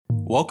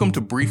Welcome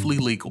to Briefly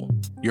Legal,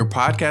 your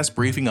podcast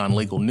briefing on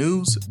legal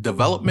news,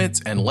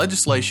 developments, and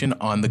legislation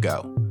on the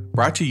go.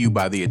 Brought to you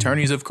by the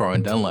attorneys of Crowe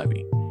and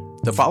Dunlevy.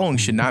 The following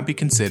should not be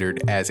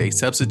considered as a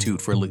substitute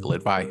for legal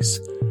advice.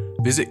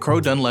 Visit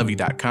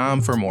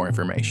crowedunlevy.com for more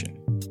information.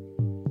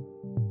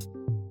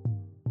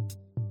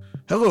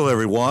 Hello,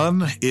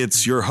 everyone.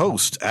 It's your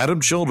host, Adam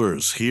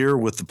Childers, here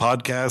with the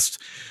podcast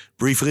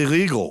Briefly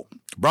Legal,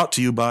 brought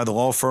to you by the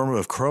law firm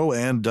of Crowe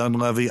and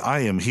Dunlevy. I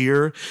am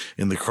here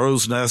in the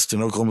Crow's Nest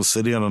in Oklahoma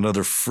City on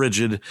another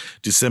frigid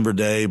December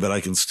day, but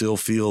I can still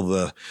feel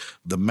the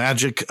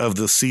magic of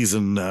the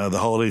season, the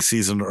holiday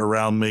season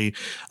around me.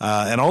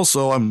 And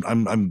also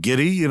I'm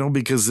giddy,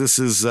 because this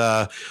is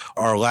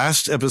our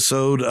last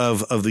episode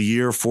of the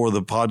year for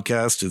the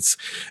podcast. It's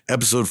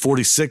episode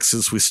 46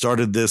 since we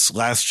started this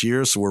last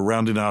year. So we're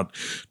rounding out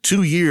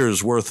 2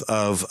 years worth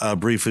of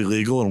Briefly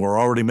Legal, and we're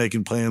already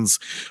making plans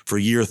for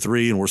year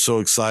 3. And we're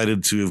so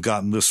excited to have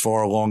gotten this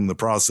far along in the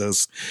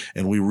process,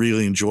 and we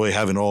really enjoy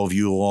having all of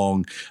you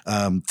along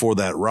for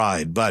that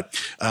ride. But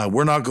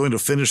we're not going to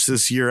finish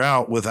this year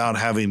out without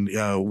having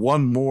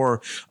one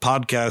more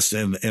podcast,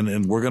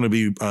 and we're going to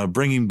be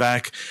bringing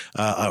back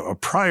a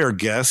prior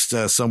guest,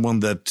 someone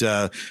that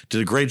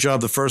did a great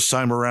job the first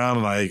time around,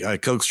 and I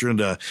coaxed her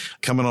into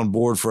coming on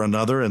board for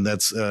another. And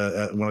that's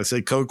when I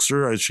say coax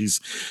her,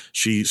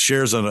 she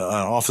shares an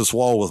office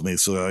wall with me,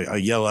 so I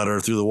yell at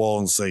her through the wall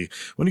and say,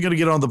 "When are you going to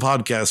get on the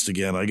podcast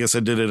again?" I guess I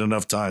did it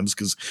enough times,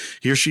 because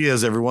here she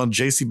is, everyone.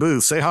 JC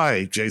Booth. Say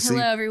hi, JC.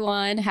 Hello,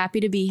 everyone.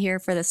 Happy to be here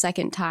for the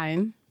second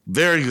time.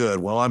 Very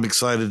good. Well, I'm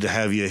excited to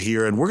have you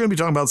here, and we're going to be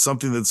talking about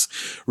something that's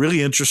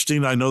really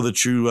interesting. I know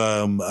that you,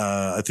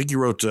 I think you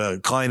wrote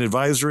Client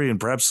Advisory and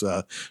perhaps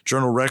a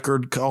Journal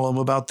Record column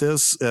about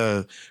this,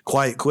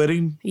 quiet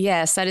quitting.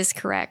 Yes, that is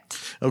correct.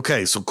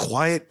 Okay, so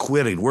quiet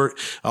quitting. We're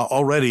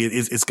already,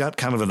 it's got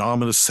kind of an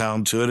ominous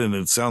sound to it, and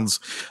it sounds,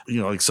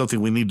 like something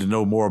we need to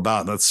know more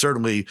about. And that's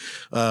certainly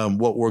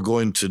what we're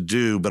going to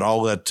do. But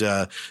I'll let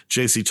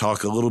JC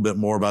talk a little bit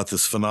more about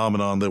this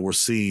phenomenon that we're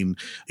seeing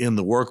in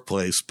the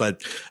workplace.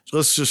 But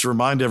let's just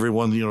remind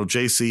everyone,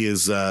 JC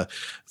is a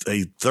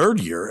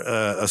third-year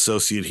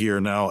associate here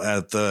now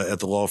at the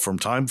law firm.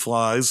 Time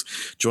flies.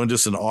 Joined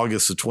us in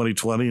August of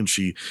 2020, and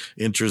she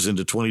enters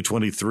into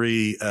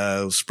 2023,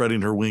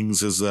 spreading her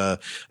wings as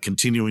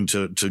continuing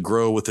to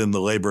grow within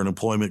the labor and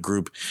employment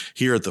group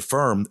here at the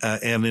firm.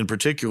 And in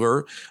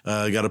particular,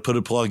 got to put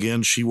a plug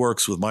in. She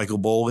works with Michael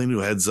Bowling, who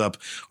heads up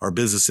our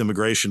business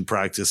immigration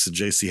practice, and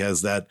JC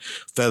has that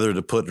feather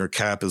to put in her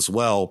cap as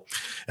well.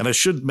 And I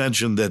should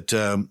mention that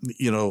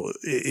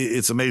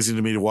it's amazing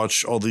to me to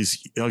watch all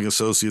these young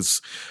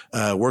associates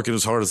working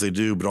as hard as they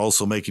do, but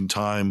also making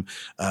time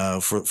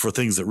for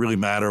things that really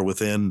matter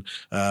within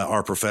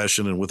our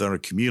profession and within our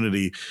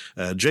community.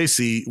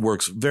 JC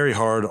works very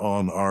hard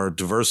on our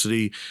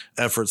diversity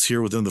efforts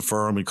here within the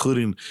firm,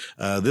 including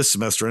this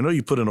semester. I know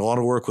you put in a lot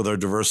of work with our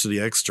diversity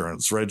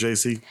externs, right,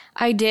 JC?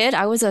 I did.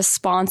 I was a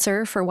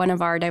sponsor for one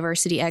of our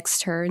diversity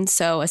externs.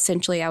 So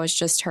essentially, I was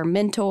just her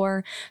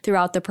mentor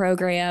throughout the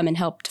program and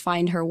helped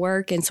find her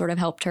work and sort of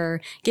helped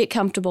her get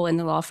comfortable in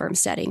the law firm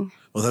setting.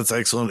 Well, that's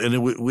excellent.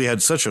 And we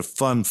had such a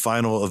fun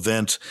final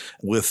event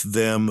with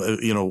them.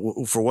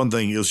 For one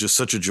thing, it was just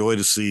such a joy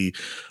to see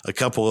a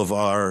couple of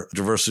our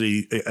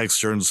diversity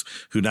externs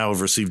who now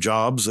have received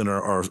jobs and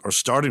are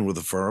starting with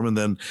the firm. And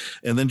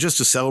then just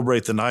to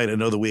celebrate the night, I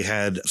know that we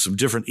had some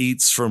different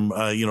eats from,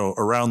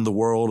 around the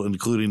world,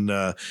 including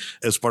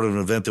as part of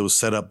an event that was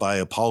set up by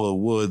Apollo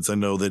Woods. I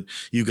know that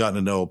you've gotten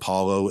to know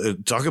Apollo.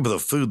 Talk about the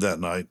food that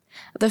night.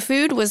 The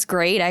food was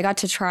great. I got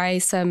to try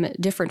some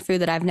different food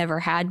that I've never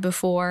had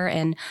before.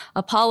 And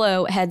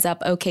Apollo heads up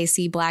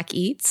OKC Black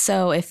Eats.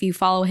 So if you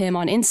follow him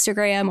on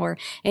Instagram or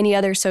any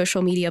other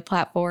social media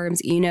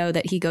platforms, you know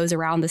that he goes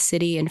around the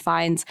city and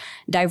finds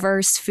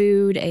diverse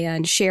food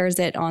and shares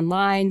it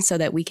online so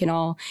that we can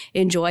all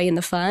enjoy in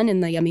the fun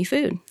and the yummy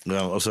food.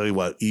 Well, I'll tell you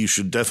what, you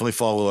should definitely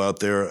follow out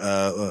there,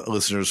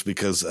 listeners,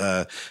 because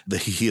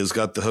he has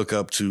got the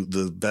hookup to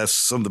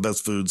some of the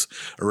best foods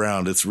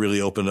around. It's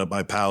really opened up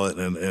my palate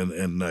and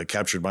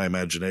captured my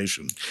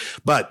imagination.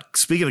 But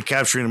speaking of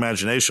capturing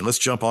imagination, let's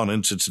jump on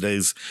into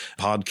today's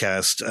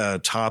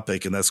podcast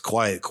topic, and that's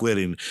quiet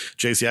quitting.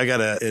 JC, I got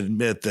to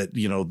admit that,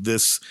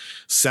 this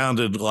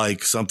sounded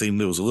like something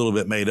that was a little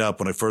bit made up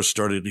when I first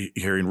started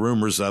hearing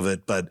rumors of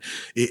it, but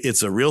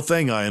it's a real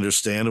thing, I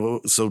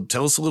understand. So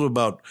tell us a little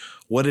about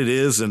what it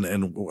is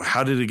and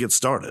how did it get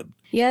started?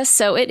 Yes,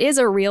 so it is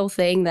a real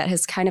thing that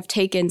has kind of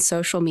taken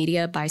social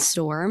media by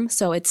storm.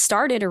 So it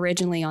started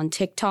originally on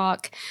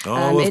TikTok.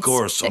 Of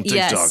course, on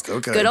TikTok. Yes,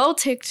 okay. Good old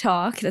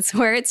TikTok. That's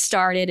where it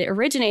started. It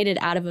originated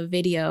out of a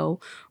video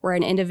where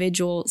an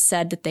individual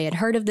said that they had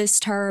heard of this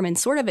term and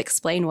sort of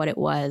explained what it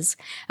was.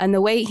 And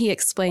the way he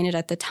explained it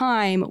at the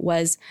time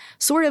was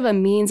sort of a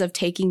means of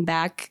taking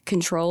back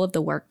control of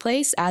the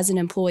workplace as an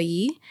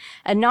employee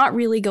and not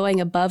really going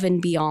above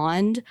and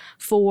beyond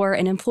for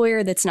an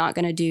employer that's not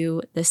going to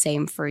do the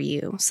same for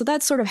you. So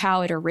that's sort of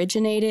how it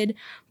originated.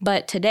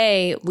 But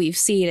today we've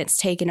seen it's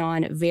taken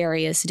on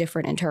various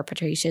different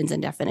interpretations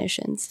and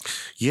definitions.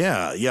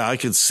 Yeah, I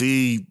can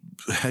see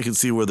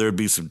where there'd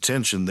be some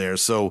tension there.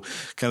 So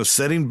kind of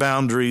setting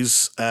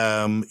boundaries,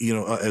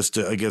 as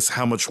to, I guess,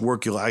 how much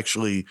work you'll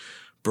actually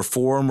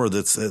perform or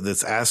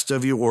that's asked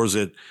of you, or is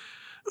it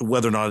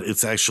whether or not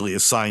it's actually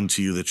assigned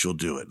to you that you'll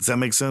do it? Does that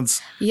make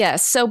sense?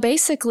 Yes. So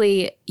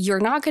basically, you're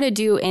not going to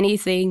do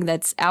anything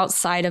that's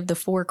outside of the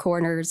four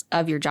corners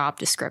of your job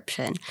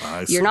description.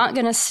 You're not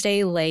going to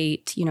stay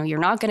late. You're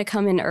not going to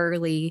come in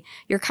early.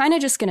 You're kind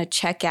of just going to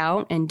check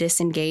out and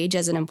disengage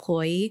as an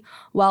employee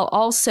while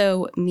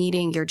also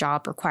meeting your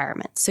job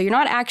requirements. So you're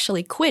not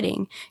actually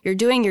quitting. You're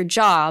doing your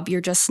job.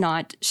 You're just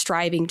not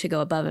striving to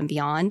go above and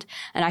beyond.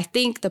 And I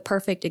think the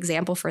perfect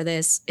example for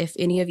this, if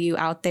any of you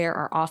out there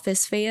are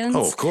Office fans.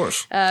 Oh, of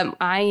course.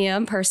 I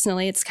am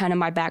personally. It's kind of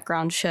my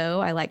background show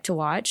I like to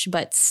watch.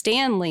 But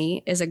Stanley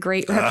is a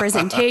great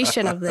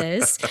representation of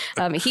this.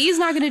 He's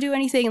not going to do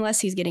anything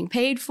unless he's getting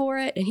paid for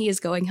it. And he is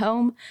going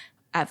home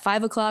at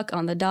 5 o'clock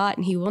on the dot,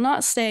 and he will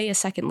not stay a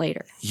second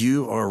later.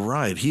 You are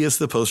right. He is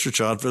the poster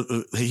child for.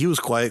 He was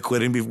quiet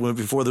quitting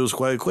before there was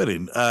quiet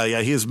quitting.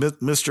 He is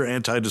Mr.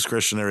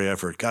 Anti-Discretionary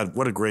Effort. God,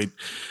 what a great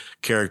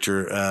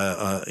character,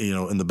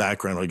 in the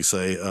background, like you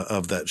say,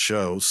 of that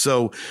show.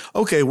 So,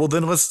 okay, well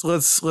then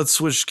let's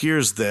switch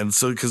gears then.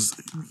 So, because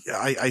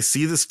I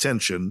see this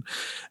tension,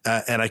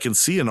 and I can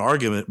see an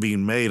argument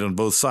being made on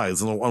both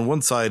sides. And on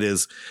one side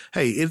is,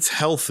 hey, it's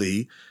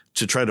healthy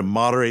to try to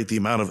moderate the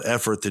amount of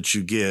effort that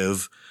you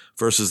give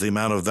versus the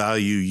amount of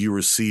value you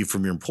receive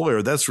from your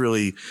employer. That's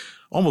really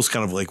almost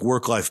kind of like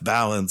work-life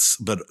balance,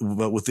 but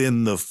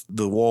within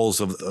the walls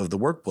of the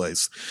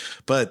workplace.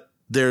 But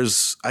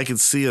I can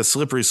see a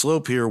slippery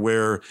slope here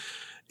where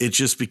it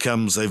just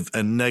becomes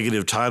a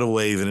negative tidal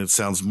wave, and it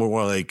sounds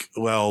more like,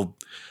 well,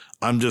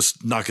 I'm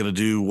just not going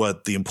to do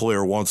what the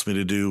employer wants me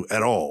to do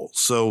at all.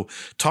 So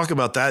talk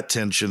about that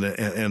tension,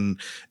 and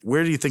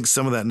where do you think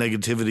some of that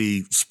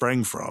negativity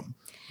sprang from?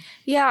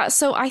 Yeah,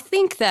 so I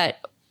think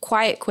that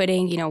quiet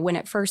quitting, when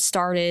it first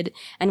started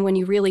and when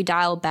you really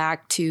dial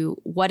back to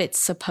what it's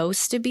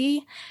supposed to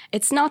be,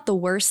 it's not the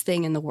worst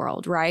thing in the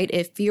world, right?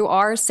 If you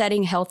are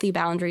setting healthy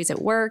boundaries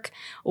at work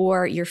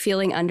or you're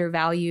feeling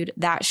undervalued,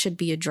 that should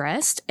be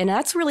addressed. And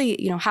that's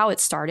really, how it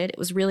started. It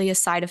was really a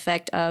side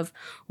effect of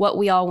what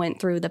we all went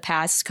through the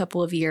past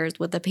couple of years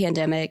with the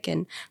pandemic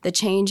and the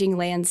changing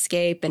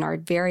landscape and our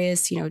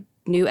various,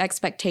 new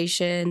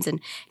expectations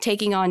and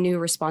taking on new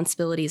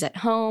responsibilities at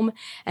home,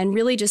 and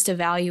really just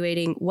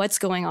evaluating what's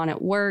going on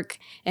at work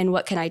and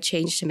what can I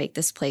change to make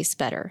this place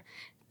better.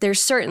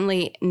 There's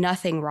certainly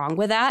nothing wrong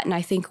with that, and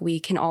I think we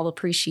can all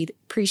appreciate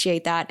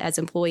that as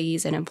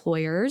employees and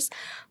employers.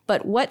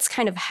 But what's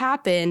kind of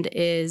happened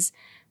is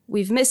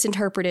we've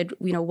misinterpreted,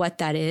 what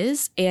that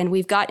is, and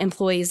we've got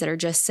employees that are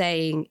just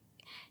saying,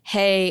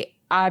 hey,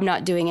 I'm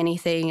not doing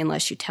anything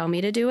unless you tell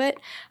me to do it.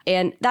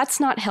 And that's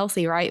not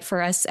healthy, right?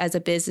 For us as a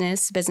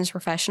business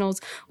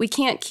professionals, we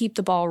can't keep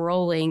the ball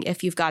rolling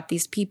if you've got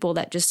these people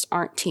that just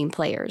aren't team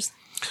players.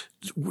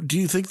 Do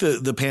you think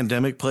the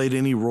pandemic played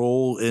any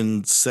role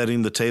in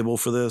setting the table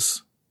for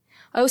this?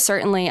 Oh,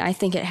 certainly. I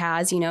think it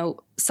has.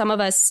 Some of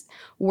us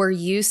were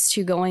used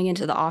to going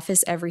into the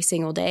office every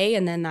single day,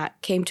 and then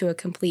that came to a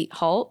complete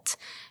halt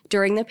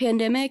during the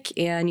pandemic.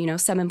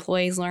 And, some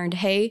employees learned,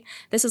 hey,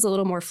 this is a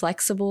little more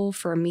flexible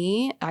for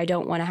me. I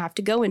don't want to have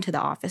to go into the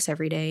office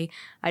every day.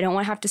 I don't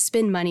want to have to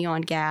spend money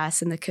on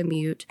gas and the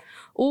commute.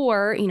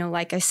 Or,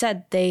 like I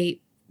said, they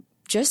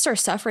just are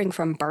suffering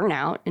from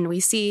burnout. And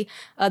we see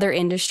other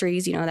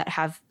industries, that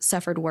have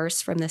suffered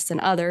worse from this than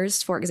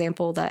others. For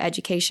example, the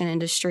education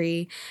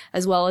industry,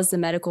 as well as the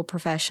medical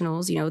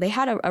professionals, they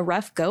had a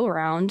rough go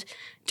around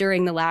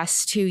during the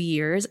last 2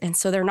 years. And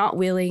so they're not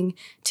willing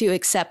to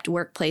accept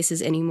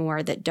workplaces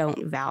anymore that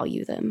don't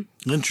value them.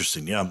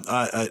 Interesting. Yeah.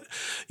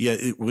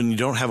 When you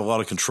don't have a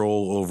lot of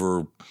control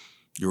over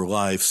your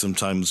life,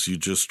 sometimes you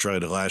just try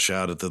to lash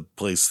out at the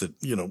place that,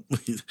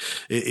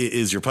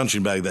 is your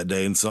punching bag that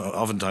day. And so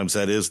oftentimes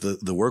that is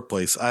the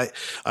workplace.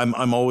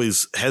 I'm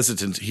always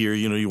hesitant here.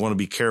 You want to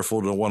be careful,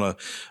 don't want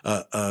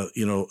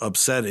to,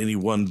 upset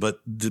anyone, but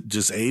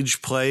does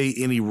age play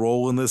any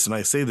role in this? And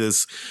I say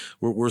this,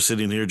 we're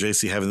sitting here,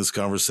 JC, having this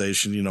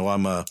conversation.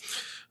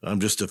 I'm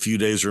just a few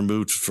days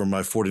removed from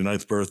my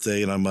 49th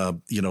birthday, and I'm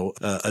a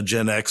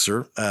Gen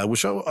Xer,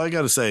 which I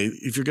got to say,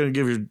 if you're going to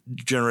give your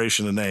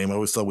generation a name, I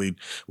always thought we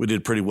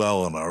did pretty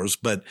well on ours.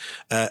 But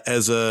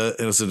as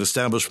an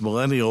established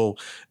millennial,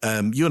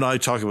 you and I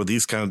talk about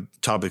these kind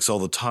of topics all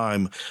the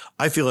time.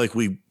 I feel like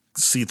we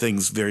see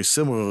things very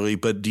similarly,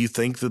 but do you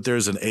think that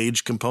there's an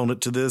age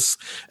component to this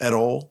at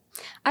all?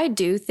 I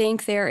do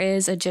think there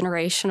is a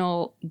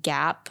generational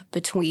gap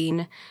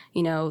between,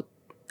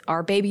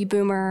 our baby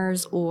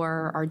boomers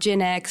or our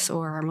Gen X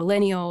or our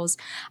millennials.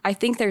 I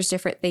think there's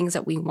different things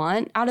that we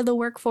want out of the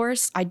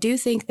workforce. I do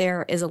think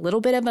there is a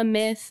little bit of a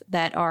myth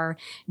that our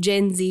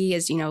Gen Z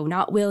is,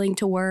 not willing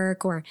to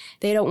work or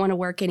they don't want to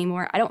work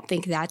anymore. I don't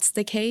think that's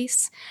the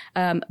case.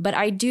 But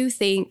I do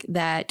think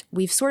that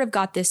we've sort of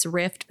got this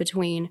rift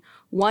between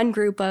one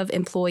group of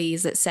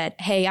employees that said,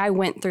 hey, I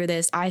went through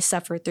this, I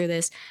suffered through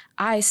this,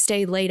 I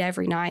stayed late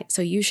every night,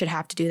 so you should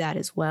have to do that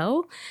as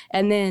well.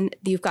 And then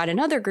you've got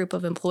another group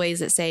of employees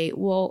that say,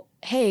 well,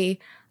 hey,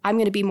 I'm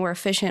going to be more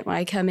efficient when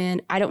I come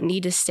in. I don't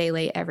need to stay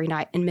late every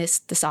night and miss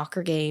the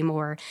soccer game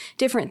or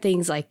different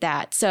things like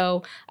that.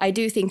 So I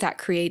do think that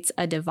creates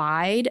a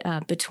divide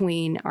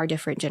between our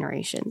different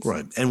generations.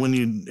 Right. And when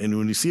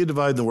you see a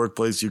divide in the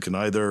workplace, you can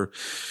either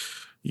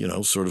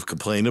sort of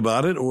complain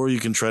about it, or you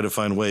can try to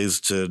find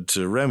ways to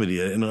remedy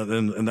it.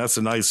 And that's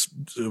a nice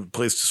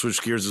place to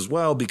switch gears as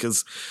well,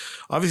 because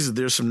obviously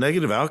there's some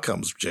negative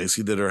outcomes,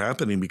 JC, that are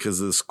happening because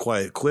of this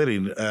quiet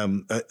quitting.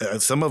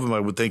 Some of them I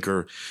would think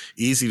are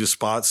easy to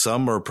spot.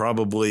 Some are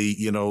probably,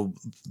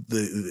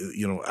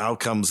 the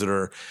outcomes that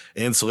are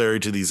ancillary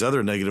to these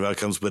other negative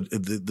outcomes, but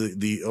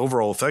the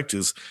overall effect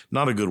is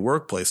not a good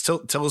workplace.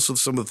 Tell us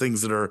some of the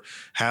things that are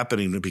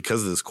happening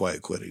because of this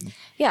quiet quitting.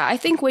 Yeah, I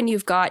think when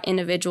you've got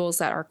individuals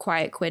that are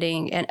quiet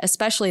quitting, and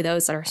especially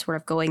those that are sort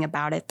of going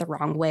about it the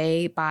wrong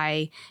way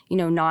by,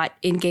 not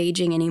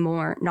engaging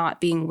anymore, not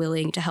being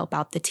willing to help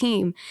out the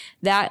team,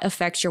 that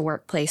affects your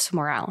workplace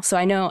morale. So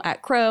I know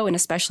at Crow, and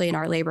especially in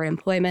our labor and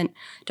employment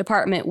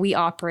department, we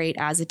operate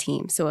as a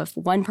team. So if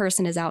one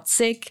person is out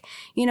sick,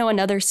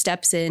 another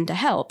steps in to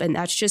help. And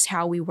that's just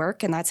how we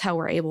work. And that's how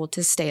we're able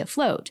to stay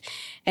afloat.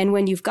 And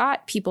when you've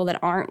got people that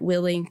aren't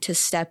willing to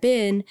step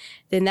in,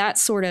 then that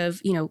sort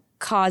of,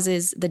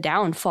 causes the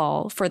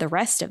downfall for the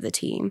rest of the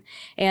team.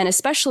 And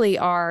especially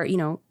our,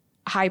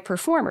 high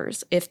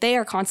performers. If they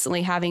are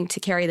constantly having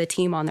to carry the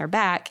team on their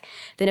back,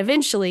 then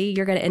eventually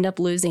you're going to end up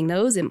losing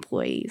those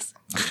employees.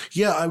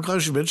 Yeah, I'm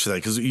glad you mentioned that,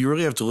 because you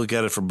really have to look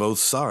at it from both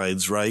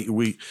sides, right?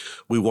 We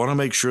want to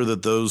make sure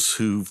that those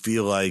who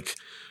feel like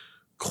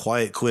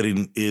quiet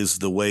quitting is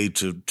the way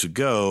to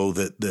go,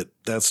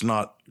 that's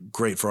not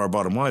great for our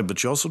bottom line,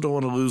 but you also don't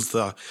want to lose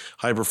the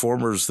high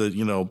performers that,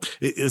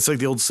 it's like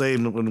the old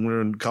saying when we were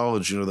in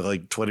college, that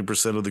like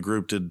 20% of the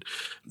group did,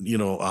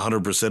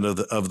 100%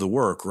 of the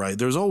work, right?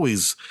 There's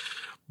always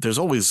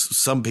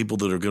some people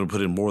that are going to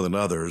put in more than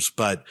others,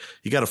 but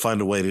you got to find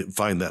a way to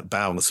find that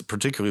balance,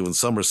 particularly when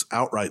some are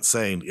outright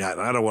saying, yeah,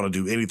 I don't want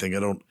to do anything I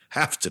don't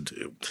have to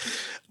do.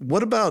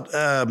 What about,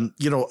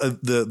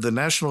 the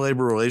National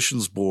Labor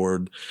Relations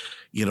Board,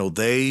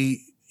 they,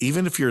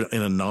 even if you're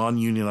in a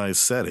non-unionized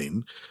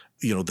setting,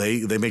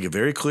 they make it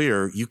very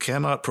clear you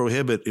cannot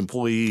prohibit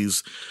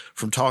employees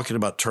from talking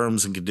about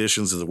terms and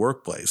conditions of the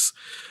workplace.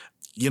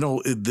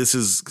 This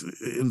is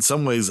in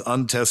some ways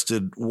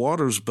untested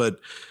waters, but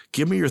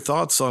give me your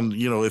thoughts on,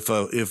 if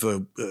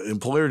a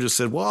employer just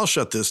said, well, I'll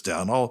shut this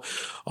down.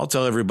 I'll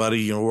tell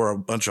everybody, we're a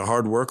bunch of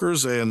hard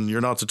workers and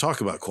you're not to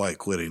talk about quiet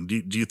quitting.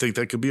 Do you think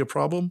that could be a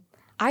problem?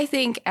 I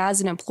think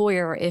as an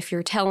employer, if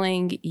you're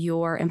telling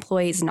your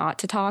employees not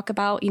to talk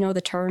about,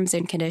 the terms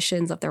and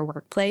conditions of their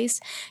workplace,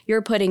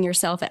 you're putting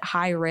yourself at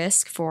high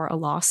risk for a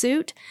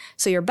lawsuit.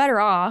 So you're better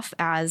off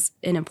as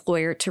an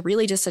employer to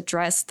really just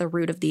address the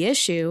root of the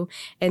issue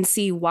and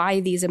see why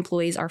these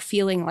employees are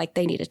feeling like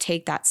they need to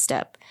take that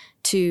step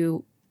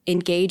to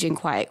engage in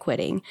quiet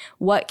quitting.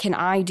 What can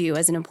I do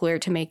as an employer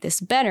to make this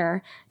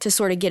better, to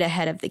sort of get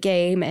ahead of the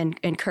game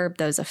and curb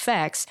those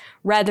effects,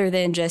 rather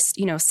than just,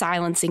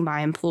 silencing my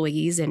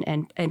employees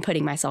and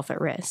putting myself at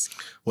risk?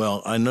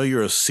 Well, I know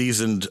you're a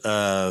seasoned,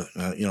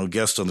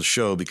 guest on the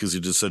show, because you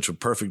did such a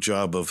perfect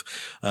job of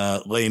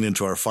laying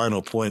into our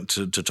final point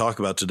to talk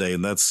about today.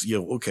 And that's,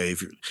 okay,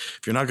 if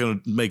you're not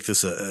going to make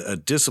this a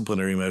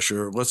disciplinary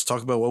measure, let's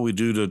talk about what we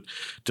do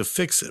to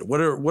fix it.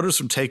 What are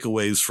some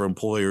takeaways for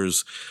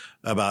employers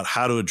about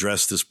how to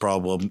address this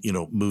problem,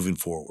 moving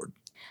forward?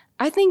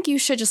 I think you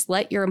should just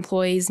let your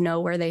employees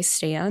know where they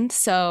stand.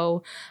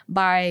 So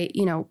by,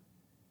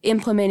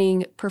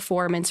 implementing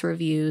performance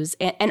reviews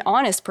and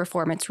honest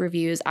performance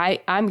reviews,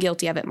 I'm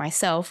guilty of it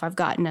myself. I've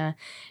gotten a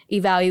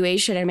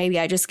evaluation and maybe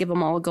I just give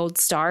them all a gold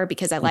star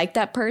because I like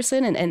that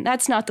person. And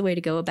that's not the way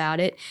to go about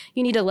it.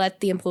 You need to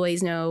let the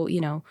employees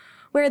know,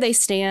 where they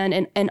stand.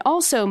 And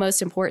also,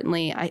 most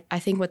importantly, I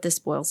think what this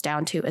boils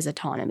down to is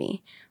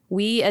autonomy.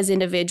 We as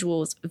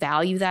individuals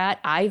value that.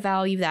 I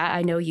value that.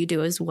 I know you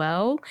do as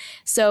well.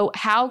 So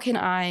how can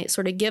I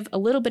sort of give a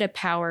little bit of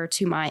power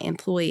to my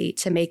employee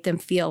to make them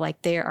feel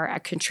like they are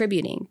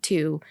contributing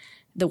to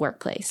the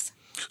workplace?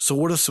 So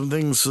what are some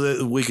things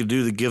that we could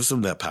do that gives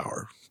them that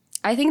power?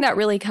 I think that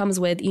really comes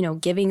with,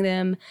 giving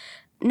them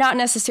not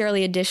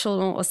necessarily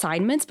additional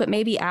assignments, but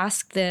maybe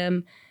ask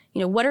them,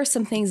 what are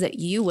some things that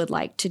you would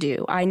like to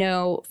do? I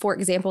know, for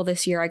example,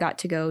 this year I got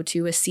to go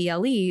to a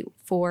CLE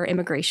for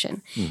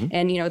immigration. Mm-hmm.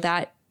 And,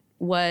 that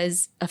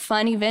was a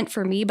fun event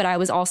for me, but I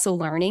was also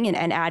learning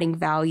and adding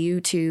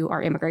value to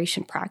our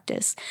immigration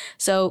practice.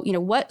 So,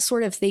 what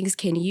sort of things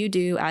can you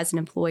do as an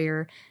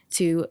employer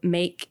to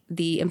make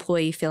the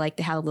employee feel like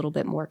they have a little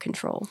bit more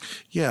control?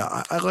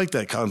 Yeah, I like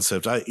that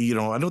concept. I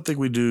don't think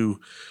we do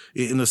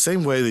in the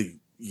same way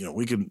that,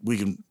 we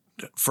can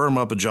firm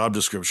up a job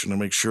description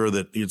and make sure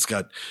that it's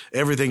got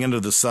everything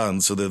under the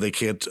sun so that they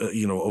can't,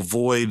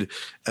 avoid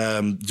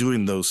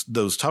doing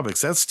those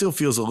topics. That still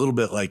feels a little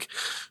bit like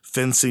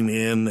fencing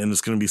in, and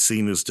it's going to be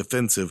seen as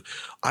defensive.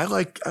 I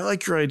like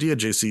your idea,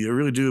 JC. I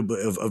really do,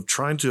 of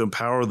trying to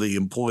empower the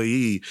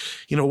employee,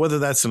 whether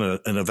that's in an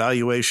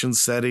evaluation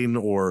setting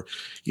or,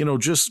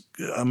 just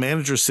a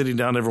manager sitting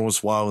down every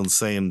once in a while and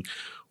saying,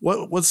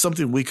 what's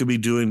something we could be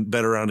doing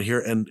better around here?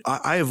 And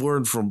I have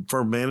learned from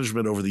firm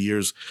management over the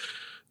years,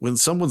 when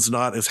someone's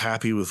not as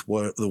happy with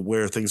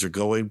where things are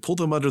going, pull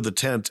them under the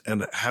tent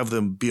and have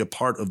them be a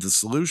part of the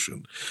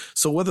solution.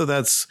 So whether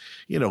that's,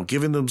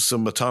 giving them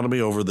some autonomy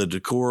over the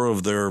decor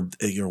of their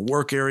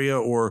work area,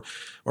 or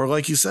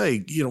like you say,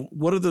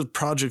 what are the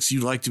projects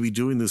you'd like to be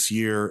doing this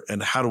year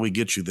and how do we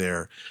get you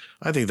there?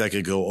 I think that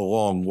could go a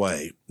long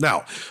way.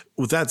 Now,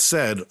 with that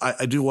said,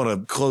 I do want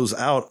to close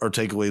out our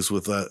takeaways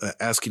with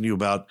asking you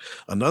about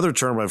another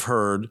term I've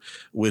heard,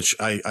 which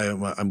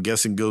I'm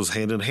guessing goes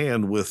hand in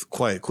hand with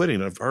quiet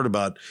quitting. I've heard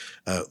about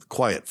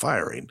quiet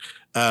firing.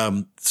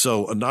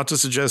 So not to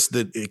suggest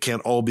that it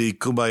can't all be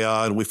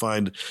kumbaya and we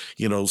find,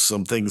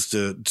 some things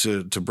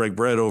to break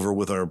bread over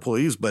with our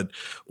employees, but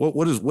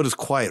what is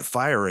quiet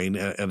firing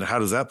and how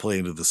does that play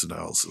into this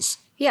analysis?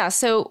 Yeah,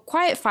 so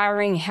quiet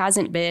firing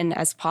hasn't been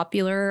as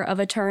popular of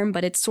a term,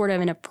 but it's sort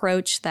of an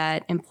approach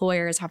that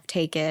employers have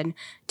taken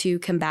to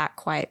combat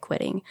quiet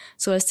quitting.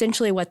 So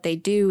essentially what they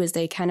do is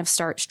they kind of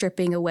start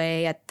stripping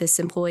away at this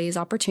employee's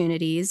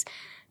opportunities,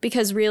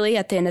 because really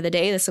at the end of the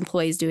day, this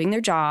employee is doing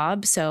their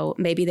job. So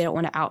maybe they don't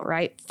want to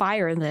outright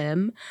fire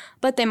them,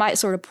 but they might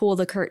sort of pull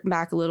the curtain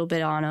back a little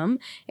bit on them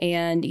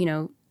and,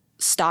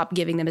 stop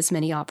giving them as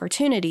many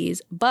opportunities.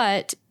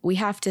 But we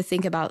have to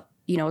think about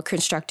a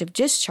constructive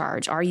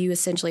discharge. Are you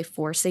essentially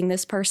forcing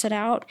this person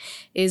out?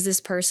 Is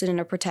this person in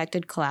a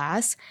protected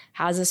class?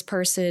 Has this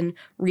person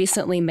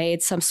recently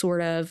made some sort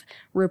of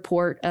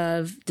report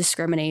of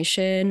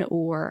discrimination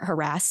or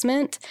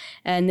harassment?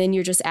 And then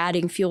you're just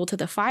adding fuel to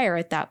the fire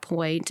at that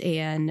point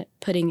and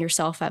putting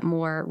yourself at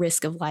more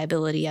risk of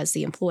liability as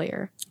the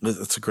employer.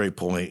 That's a great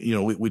point.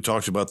 We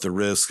talked about the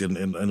risk,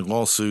 and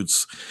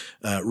lawsuits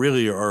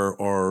really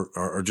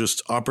are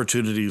just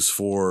opportunities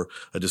for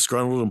a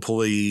disgruntled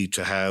employee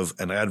to have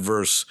an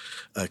adverse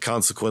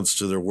consequence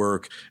to their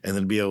work and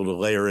then be able to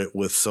layer it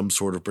with some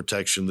sort of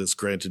protection that's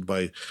granted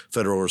by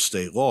federal or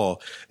state law.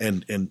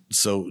 And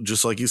so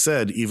just like you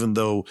said, even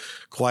though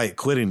quiet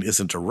quitting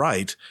isn't a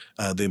right,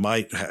 they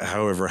might,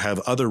 however, have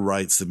other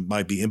rights that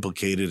might be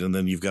implicated, and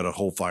then you've got a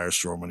whole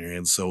firestorm on your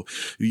hands. So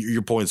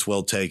your point's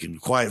well taken.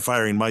 Quiet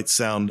firing might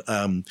sound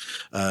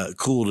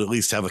cool to at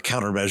least have a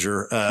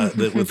countermeasure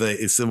that with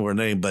a similar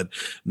name, but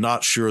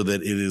not sure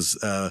that it is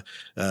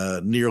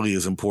nearly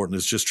as important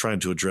as just trying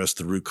to address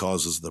the root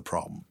causes of the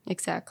problem.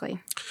 Exactly.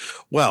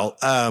 Well,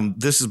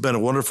 this has been a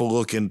wonderful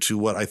look into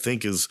what I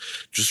think is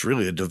just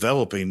really a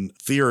developing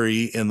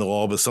theory in the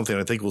law, but something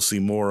I think we'll see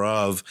more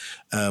of.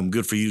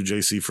 Good for you,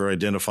 JC, for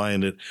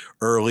identifying it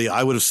early.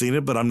 I would have seen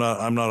it, but I'm not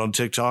on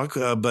TikTok.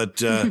 But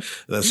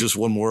that's just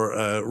one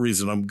more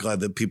reason I'm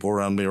glad that people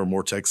around me are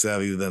more tech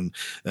savvy than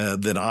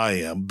I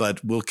am.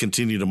 But we'll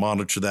continue to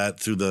monitor that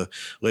through the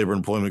Labor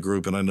Employment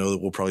Group, and I know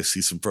that we'll probably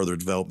see some further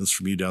developments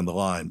from you down the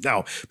line.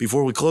 Now,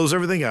 before we close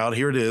everything out,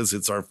 here it is.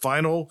 It's our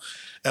final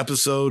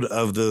episode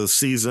of the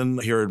season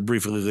here at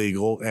Briefly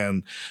Legal,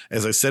 and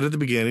as I said at the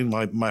beginning,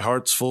 my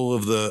heart's full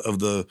of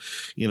the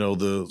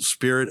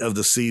spirit of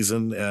the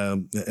season,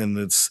 and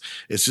it's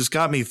just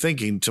got me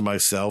thinking to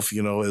myself,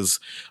 as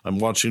I'm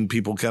watching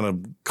people kind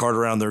of cart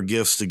around their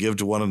gifts to give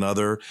to one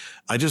another.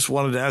 I just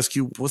wanted to ask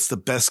you, what's the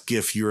best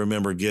gift you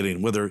remember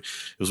getting? Whether it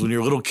was when you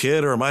were a little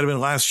kid or it might have been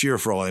last year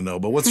for all I know,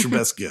 but what's your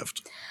best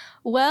gift?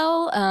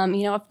 Well,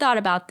 I've thought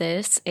about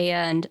this,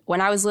 and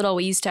when I was little,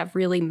 we used to have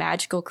really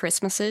magical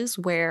Christmases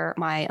where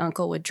my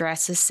uncle would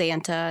dress as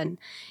Santa, and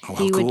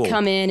he would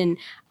come in, and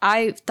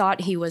I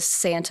thought he was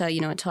Santa,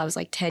 until I was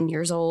like 10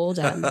 years old.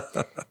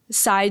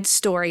 Side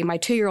story, my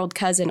 2-year-old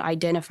cousin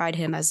identified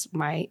him as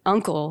my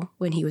uncle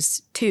when he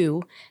was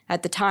 2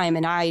 at the time,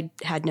 and I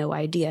had no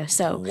idea.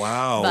 So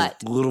wow,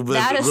 but a little bit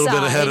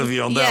ahead of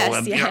you on that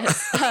one.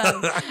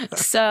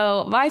 Yes.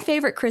 So my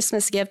favorite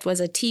Christmas gift was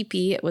a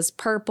teepee. It was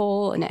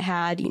purple, and it had,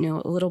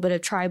 a little bit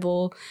of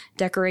tribal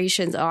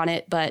decorations on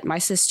it. But my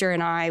sister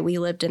and we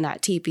lived in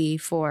that teepee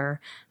for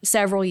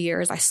several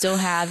years. I still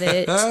have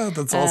it.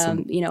 That's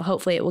awesome.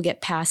 Hopefully it will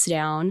get passed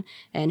down,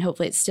 and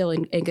hopefully it's still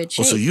in good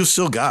shape. Oh, so you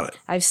still got it?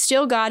 I've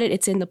still got it.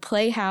 It's in the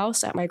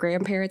playhouse at my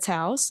grandparents'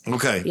 house.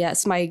 Okay.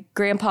 Yes, my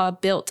grandpa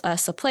built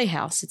us a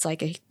playhouse. It's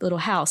like a little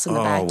house in the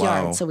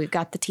backyard. Wow. So we've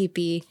got the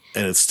teepee.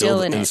 And it's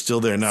still in it. It's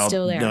still there. Now,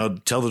 now,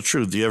 tell the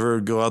truth. Do you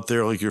ever go out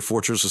there like your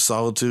fortress of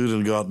solitude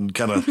and go out and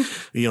kind of,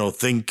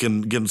 think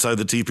and get inside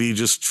the teepee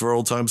just for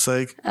old time's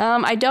sake?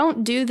 I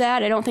don't do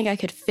that. I don't think I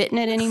could fit in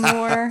it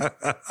anymore.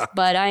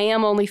 But I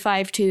am only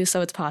 5'2",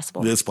 so it's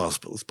possible. It's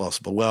possible. It's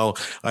possible. Well,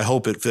 I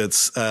hope it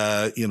fits.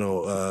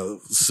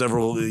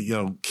 Several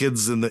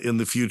kids in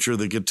the future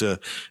that get to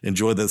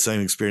enjoy that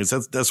same experience.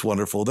 That's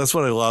wonderful. That's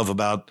what I love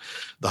about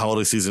the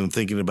holiday season and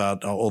thinking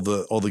about all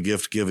the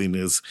gift giving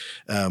is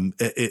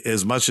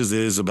as much as it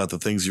is about the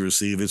things you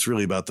receive, it's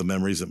really about the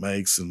memories it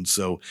makes. And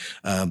so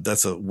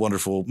that's a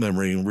wonderful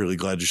memory, and really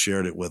glad you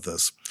shared it with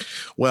us.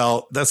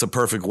 Well, that's a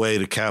perfect way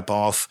to cap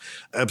off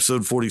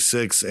episode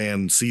 46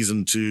 and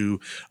season 2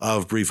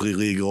 of Briefly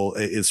Legal.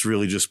 It's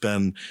really just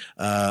been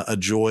a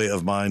joy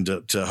of mine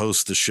to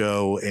host the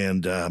show.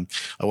 And I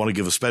want to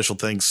give a special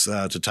thanks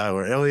to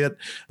Tyler Elliott,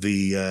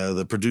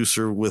 the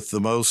producer with the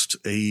most.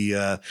 He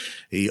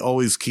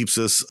always keeps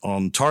us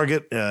on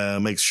target,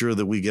 makes sure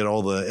that we get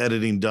all the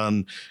editing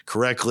done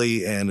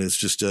correctly, and it's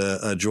just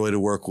a joy to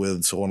work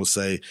with. So I want to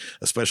say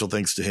a special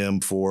thanks to him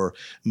for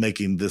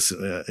making this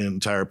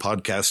entire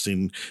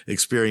podcasting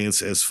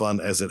experience as fun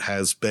as it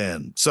has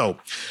been. So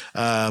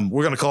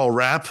we're going to call a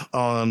wrap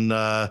on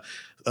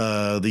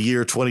the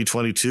year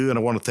 2022. And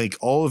I want to thank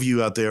all of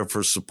you out there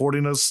for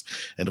supporting us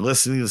and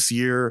listening this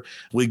year.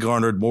 We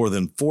garnered more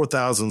than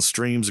 4,000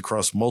 streams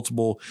across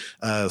multiple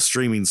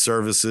streaming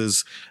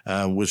services,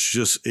 which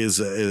just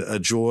is a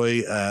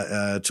joy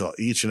to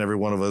each and every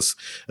one of us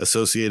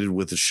associated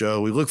with the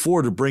show. We look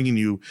forward to bringing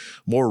you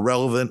more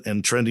relevant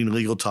and trending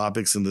legal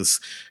topics in this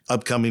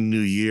upcoming new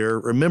year.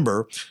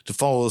 Remember to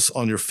follow us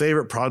on your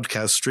favorite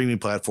podcast streaming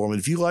platform. And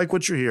if you like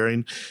what you're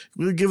hearing,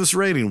 give us a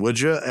rating,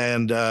 would you?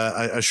 And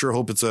I sure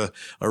hope it's a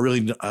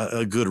really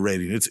a good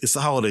rating. It's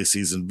the holiday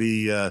season.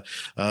 Be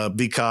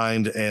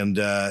kind, and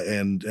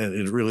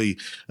it really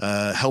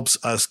helps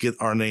us get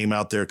our name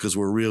out there, because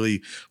we're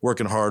really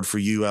working hard for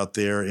you out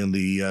there in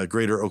the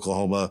greater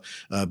Oklahoma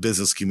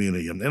business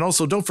community. And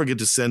also, don't forget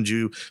to send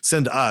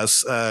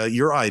us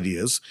your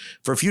ideas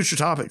for future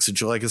topics that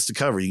you'd like us to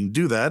cover. You can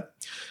do that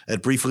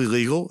at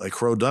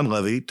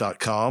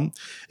brieflylegal@crowdunlevy.com,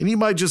 and you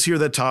might just hear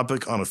that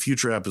topic on a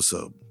future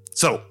episode.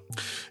 So,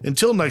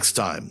 until next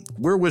time,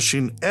 we're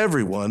wishing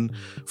everyone,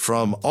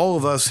 from all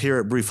of us here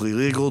at Briefly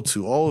Legal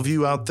to all of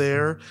you out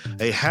there,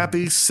 a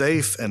happy,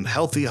 safe, and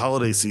healthy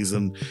holiday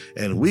season,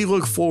 and we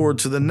look forward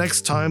to the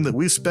next time that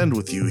we spend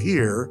with you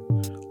here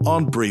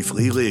on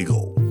Briefly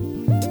Legal.